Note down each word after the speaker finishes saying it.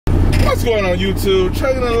What's going on YouTube?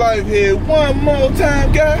 Trucking in Life here one more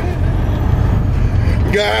time, guys.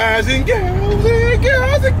 Guys and girls and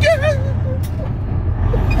girls and girls.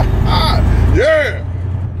 Yeah.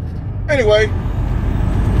 Anyway,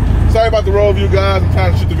 sorry about the road view, guys. I'm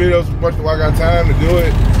trying to shoot the videos as much as I got time to do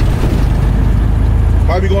it.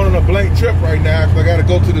 Might be going on a blank trip right now because I got to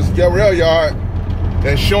go to this rail yard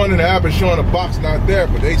that's showing in the app and showing the box not there,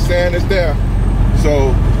 but they saying it's there. So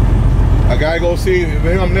I gotta go see if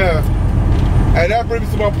I'm there. And that brings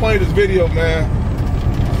me to my point of this video, man,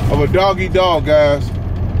 of a dog eat dog, guys.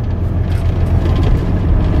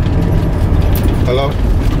 Hello?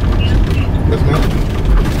 Yes, ma'am?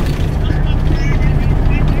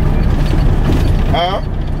 Huh?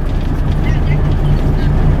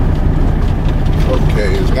 Okay,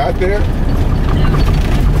 it's not there?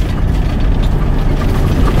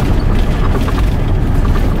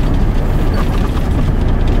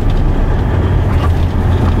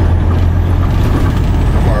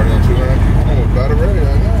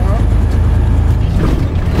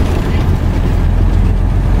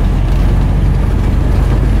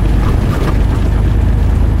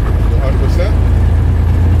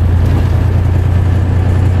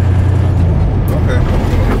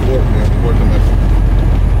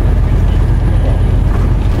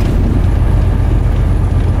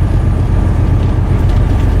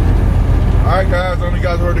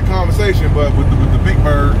 But with the big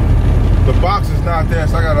bird, the box is not there,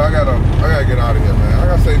 so I gotta get out of here, man. I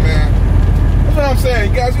gotta say, man, that's what I'm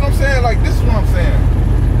saying, guys. You know what I'm saying? Like, this is what I'm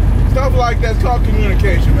saying. Stuff like that's called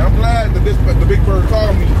communication, man. I'm glad that the big bird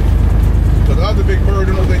called me, because the other big bird,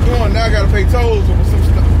 you know what they're doing. Now I gotta pay tolls over some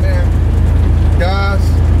stuff, man. Guys,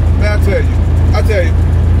 man, I tell you.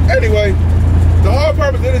 Anyway, the whole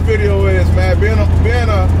purpose of this video is, man, being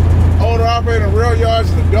a owner operator in rail yards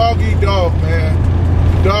is a dog eat dog, man.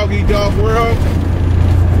 Dog eat dog world,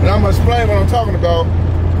 and I'm gonna explain what I'm talking about.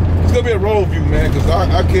 It's gonna be a road view, man, because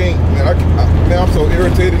I can't, man, man, I'm so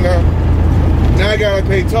irritated now. Now I gotta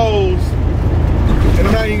pay tolls, and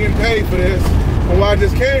I'm not even getting paid for this. From where I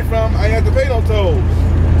just came from, I ain't have to pay no tolls.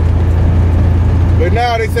 But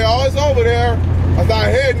now they say, oh, it's over there. I start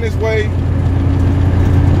heading this way.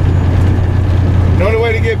 The only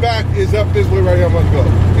way to get back is up this way right here I must go.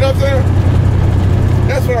 You know what I'm saying?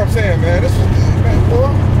 That's what I'm saying, man. This is, man, boy.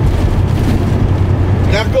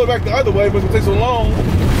 And I can go back the other way, but it takes so long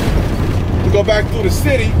to go back through the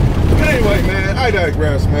city. But anyway, man, I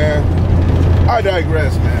digress, man.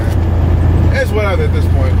 That's what I'm at this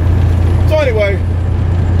point. So anyway,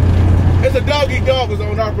 it's a dog eat dog as an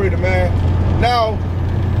owner operator, man. Now,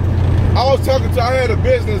 I had a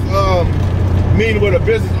business meeting with a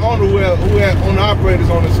business owner who had owner operators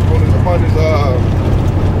up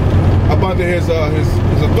under his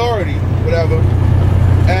authority, whatever,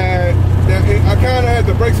 and I kind of had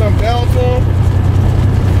to break something down to him.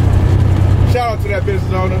 Shout out to that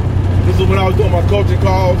business owner. This is when I was doing my coaching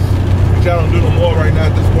calls, which I don't do no more right now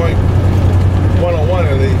at this point, one-on-one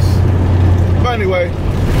at least. But anyway,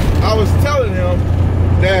 I was telling him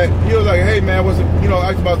that he was like, hey man, I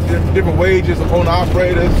asked about the different wages of owner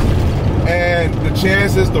operators and the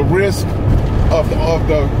chances, the risk of the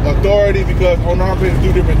authority, because owner operators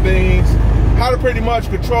do different things. How to pretty much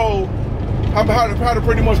control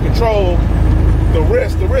the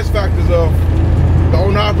risk factors of the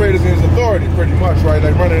owner operators and his authority, pretty much, right?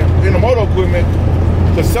 Like running intermodal equipment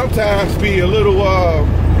to sometimes be a little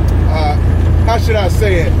how should I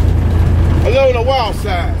say it? A little on the wild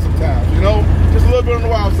side sometimes, you know? Just a little bit on the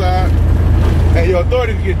wild side. And your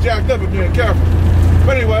authority can get jacked up if you're not careful.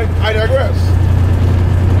 But anyway, I digress.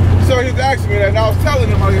 So he was asking me that, and I was telling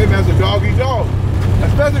him, like, hey man, it's a dog eat dog.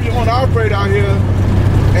 Especially if you want to operate out here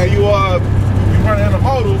and you run an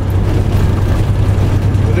intermodal.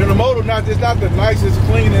 But the intermodal it's not the nicest,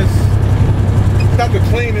 cleanest, it's not the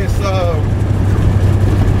cleanest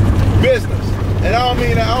business. And I don't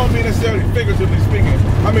mean necessarily figuratively speaking.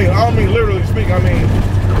 I don't mean literally speaking.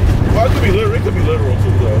 Well, it could be literal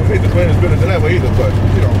too, though. It ain't the cleanest business in that way either, but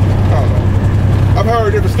you know, I don't know. I've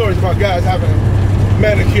heard different stories about guys having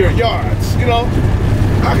manicured yards, you know.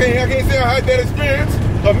 I can't say I had that experience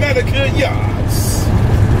of manicured yards.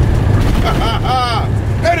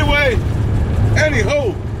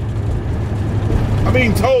 Anywho, I'm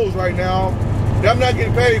eating toes right now that I'm not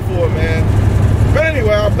getting paid for, man. But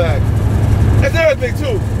anyway, I'm back. That's the other thing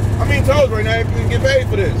too. I'm eating toes right now. You can get paid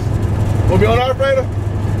for this. Want to be on operator?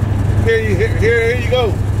 Here you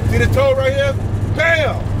go. See this toe right here?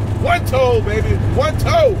 Bam! One toe, baby. One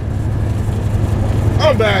toe.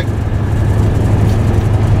 I'm back.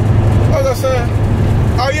 What was I saying?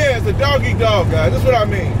 Oh yeah, it's a dog eat dog, guys. That's what I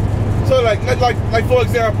mean. So like for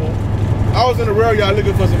example, I was in the rail yard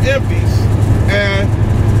looking for some empties, and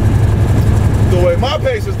the way my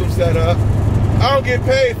pay system's set up, I don't get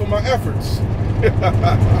paid for my efforts.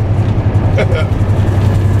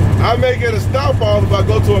 I may get a stop off if I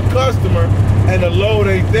go to a customer and the load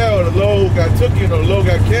ain't there, or the load got taken, or the load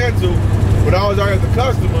got canceled, but I was already at the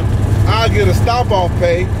customer, I get a stop off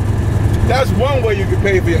pay. That's one way you can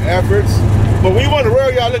pay for your efforts. But when you want to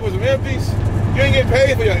rail yard looking for some empties, you ain't getting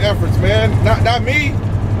paid for your efforts, man. Not me.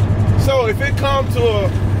 So if it comes to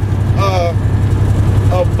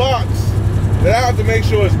a box that I have to make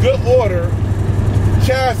sure it's good order,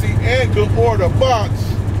 chassis and good order box,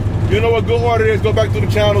 you know what good order is? Go back to the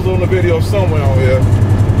channels on the video somewhere on here.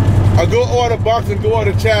 A good order box and good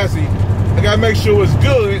order chassis. I gotta make sure it's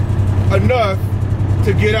good enough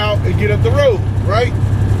to get out and get up the road, right?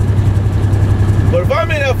 But if I'm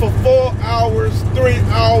in there for 4 hours, 3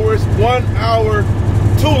 hours, 1 hour,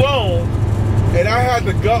 too long, and I had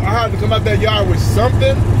to come out that yard with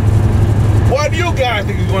something, what do you guys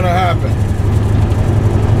think is gonna happen?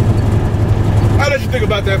 I'll let you think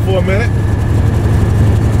about that for a minute.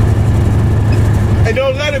 And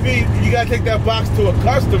don't let it be, you gotta take that box to a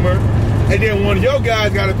customer, and then one of your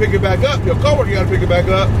guys gotta pick it back up, your coworker gotta pick it back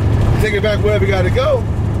up, take it back wherever you gotta go.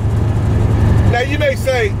 Now you may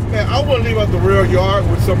say, man, I wouldn't leave out the rail yard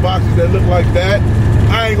with some boxes that look like that.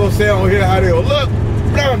 I ain't gonna say on here how they'll look,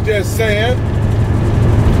 but I'm just saying.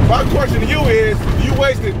 My question to you is, you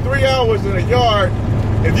wasted 3 hours in a yard.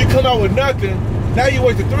 If you come out with nothing, now you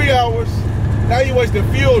wasted 3 hours. Now you wasted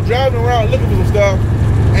fuel driving around looking for some stuff,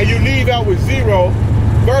 and you leave out with zero,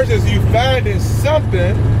 versus you finding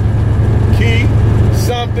something, key,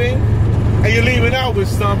 something, and you're leaving out with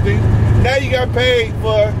something. Now you got paid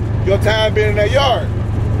for your time being in that yard.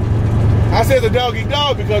 I say it's a dog eat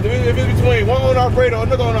dog, because if it's between one owner operator or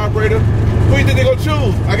another owner operator, who you think they're gonna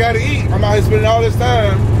choose? I gotta eat. I'm out here spending all this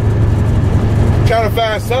time trying to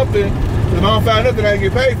find something. If I don't find nothing, I ain't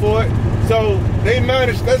get paid for it. So they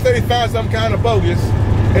manage, let's say they find some kind of bogus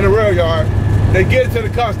in the rail yard, they get it to the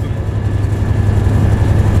customer.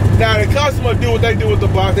 Now the customer do what they do with the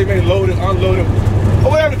box. They may load it, unload it,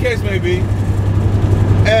 or whatever the case may be.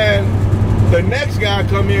 And the next guy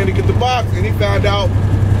come in to get the box, and he found out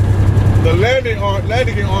the landing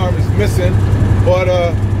arm is missing, or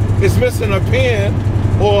it's missing a pin,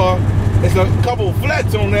 or it's a couple of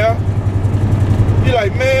flats on there. You're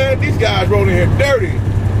like, man, these guys rolling here dirty.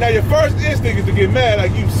 Now your first instinct is to get mad,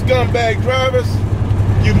 like, you scumbag drivers,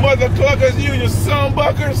 you mother cluckers, you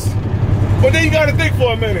sumbuckers. But then you gotta think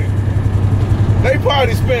for a minute. They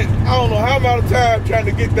probably spent, I don't know how amount of time trying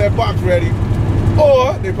to get that box ready,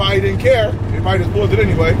 or they probably didn't care. They probably just pulled it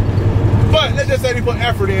anyway. But let's just say they put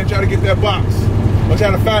effort in trying to get that box, or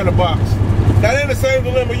trying to find the box. Now they're in the same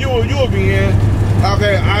dilemma you will be in.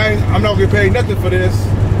 Okay, I'm not gonna get paid nothing for this,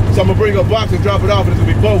 so I'm gonna bring a box and drop it off, and it's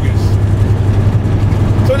gonna be bogus.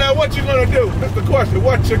 So now what you gonna do? That's the question.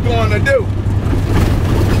 What you gonna do?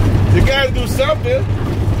 You gotta do something.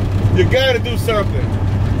 You gotta do something.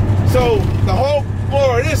 So the whole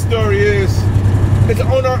moral of this story is, it's an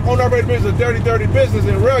owner-operated business, a dirty, dirty business,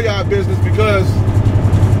 and a rail yard business, because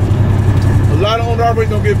a lot of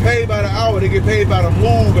owner-operators don't get paid by the hour. They get paid by the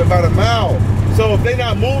move and by the mile. So if they're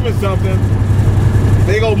not moving something,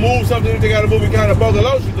 they gonna move something. If they gotta move it kind of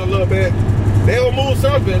bogalocious a little bit, they gonna move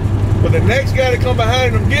something. But the next guy that come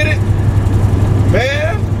behind them get it,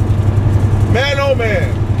 man, oh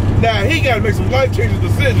man. Now he gotta make some life-changing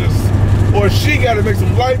decisions, or she gotta make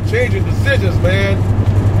some life-changing decisions, man.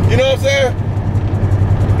 You know what I'm saying?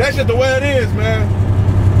 That's just the way it is, man.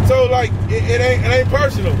 So like, it ain't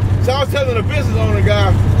personal. So I was telling a business owner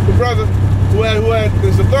guy, the brother who had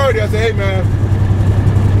this authority, I said, hey man,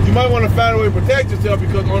 you might want to find a way to protect yourself,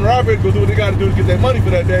 because owner-operators go do what they gotta do to get their money for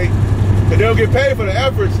that day. If they don't get paid for the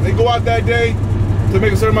efforts, they go out that day to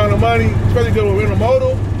make a certain amount of money, especially if they're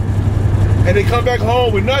intermodal, and they come back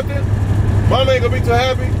home with nothing. Mama ain't gonna be too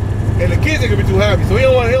happy, and the kids ain't gonna be too happy. So he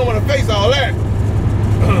don't want to face all that.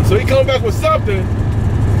 So he comes back with something.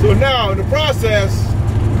 So now in the process,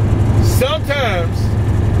 sometimes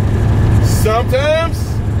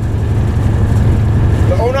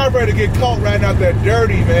the owner operator get caught riding out that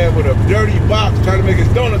dirty, man, with a dirty box trying to make his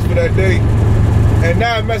donuts for that day, and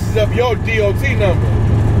now it messes up your DOT number.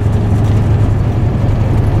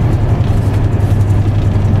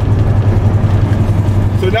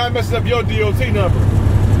 So now it messes up your DOT number.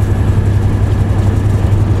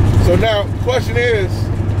 So now, the question is,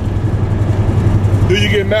 do you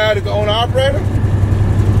get mad at the owner operator?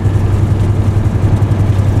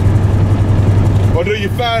 Or do you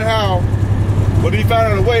find out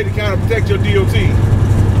a way to kind of protect your DOT?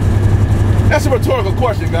 That's a rhetorical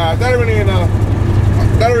question, guys. That ain't really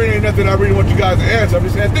That really ain't nothing I really want you guys to answer. I'm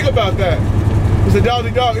just saying, think about that. It's a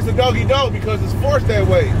doggy dog. It's a doggy dog because it's forced that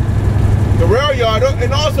way. The rail yard,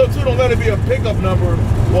 and also too, don't let it be a pickup number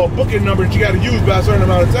or a booking number that you got to use by a certain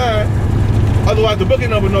amount of time. Otherwise, the booking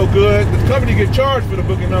number no good. The company get charged for the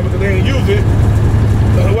booking number because they ain't use it,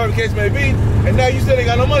 whatever the case may be. And now you still ain't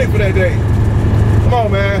got no money for that day. Come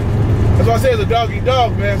on, man. That's why I say it's a doggy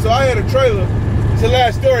dog, man. So I had a trailer. It's the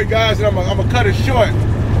last story, guys, and I'm gonna cut it short.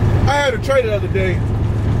 I had a trailer the other day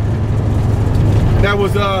that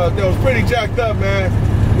was pretty jacked up, man.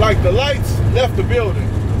 Like the lights left the building.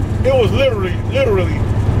 It was literally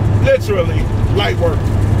light work.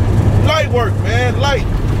 Light work, man, light.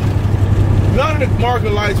 None of the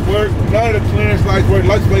marker lights worked. None of the clearance lights worked.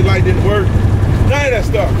 License plate light didn't work. None of that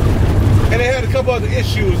stuff. And they had a couple other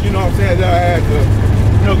issues, you know what I'm saying, that I had to,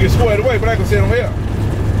 you know, get squared away, but I can say them here.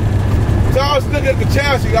 So I was looking at the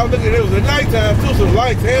chassis. I was looking at it was at nighttime too, so the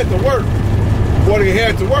lights had to work. Or they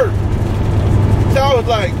had to work. So I was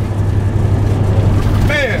like,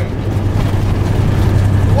 man,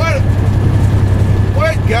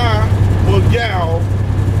 what guy or gal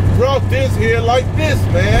brought this here like this,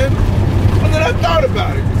 man? And then I thought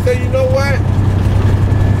about it. I said, you know what?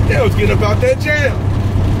 They was getting about that jam.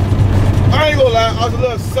 I ain't gonna lie, I was a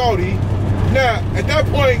little salty. Now, at that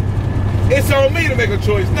point, it's on me to make a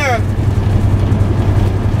choice. Now,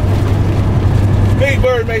 Big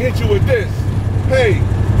Bird may hit you with this. Hey,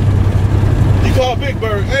 you call Big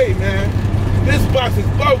Bird, hey man, this box is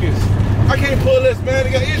bogus. I can't pull this, man.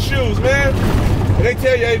 They got issues, man. And they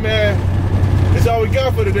tell you, hey man, it's all we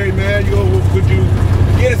got for today, man. Could you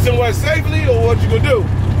get it somewhere safely, or what you gonna do?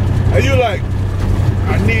 And you like,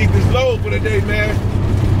 I need this load for today, man.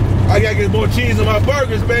 I gotta get more cheese on my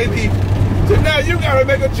burgers, baby. So now you gotta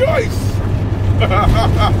make a choice.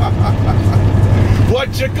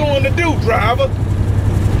 What you going to do, driver?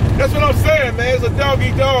 That's what I'm saying, man. It's a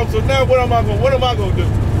doggy dog. So now what am I gonna do?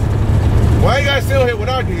 Well, I ain't gotta sit here what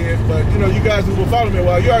I did, but you know, you guys who will follow me a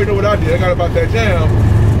while, you already know what I did. I got about that jam,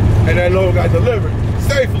 and that load got delivered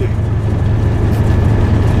safely.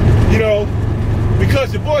 You know,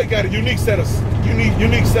 because your boy got a unique set of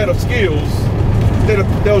skills that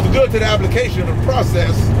was good to the application of the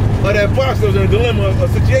process of that box that was in a dilemma of a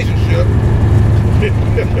situationship.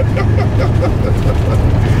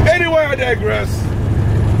 Anyway, I digress.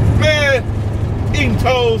 Man, eating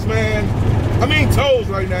toes, man. I'm eating toes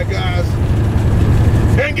right now, guys.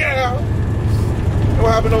 And gals.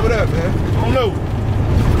 What happened over there, man? I don't know.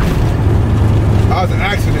 That was an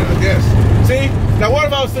accident, I guess. See? Now, what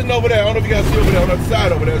if I was sitting over there? I don't know if you guys see over there on the other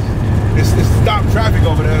side over there. It's stopped traffic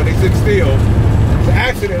over there. They sit still. It's an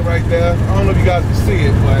accident right there. I don't know if you guys can see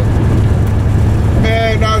it, but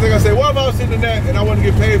man, now I think I say, what if I was sitting in that and I want to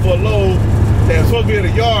get paid for a load that's supposed to be in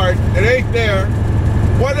the yard and it ain't there?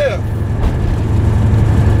 What if?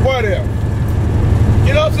 What if?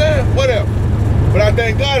 You know what I'm saying? What if? But I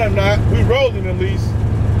thank God I'm not. We rolling at least.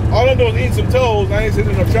 All I'm doing is eating some toes. I ain't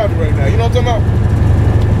sitting in no traffic right now. You know what I'm talking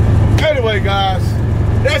about? Anyway, guys,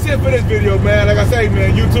 that's it for this video, man. Like I say,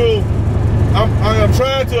 man, YouTube, I am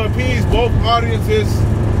trying to appease both audiences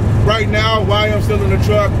right now while I'm still in the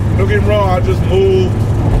truck. Don't get me wrong, I just moved.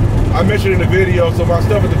 I mentioned in the video, so my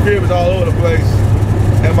stuff at the crib is all over the place.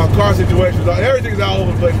 And my car situation, everything's all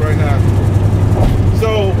over the place right now.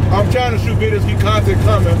 So I'm trying to shoot videos, keep content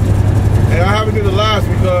coming. And I haven't did the lives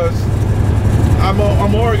because I'm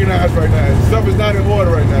organized right now. Stuff is not in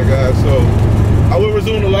order right now, guys. So I will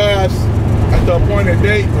resume the lives at the appointed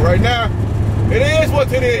date. But right now, it is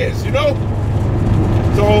what it is, you know?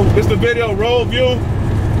 So this is the video road view.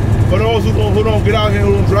 For those who don't get out here,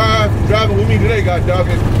 who don't driving with me today, God dog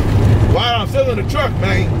it. While I'm still in the truck,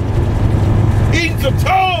 man. Eating some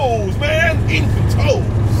toes, man. Eating some toes.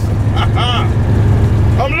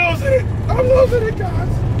 I'm losing it, guys.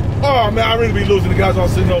 Oh, man, I really be losing it, guys. I'm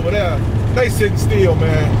sitting over there. They sitting still,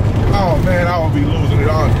 man. Oh, man, I will be losing it.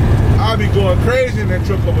 I'll be going crazy in that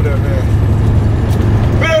truck over there,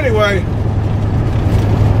 man. But anyway,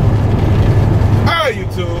 hi,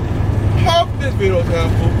 YouTube. Hope this video is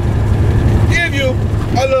helpful. Give you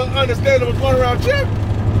a little understanding of what's going around here.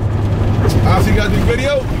 I'll see you guys in the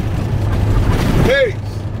video. Hey.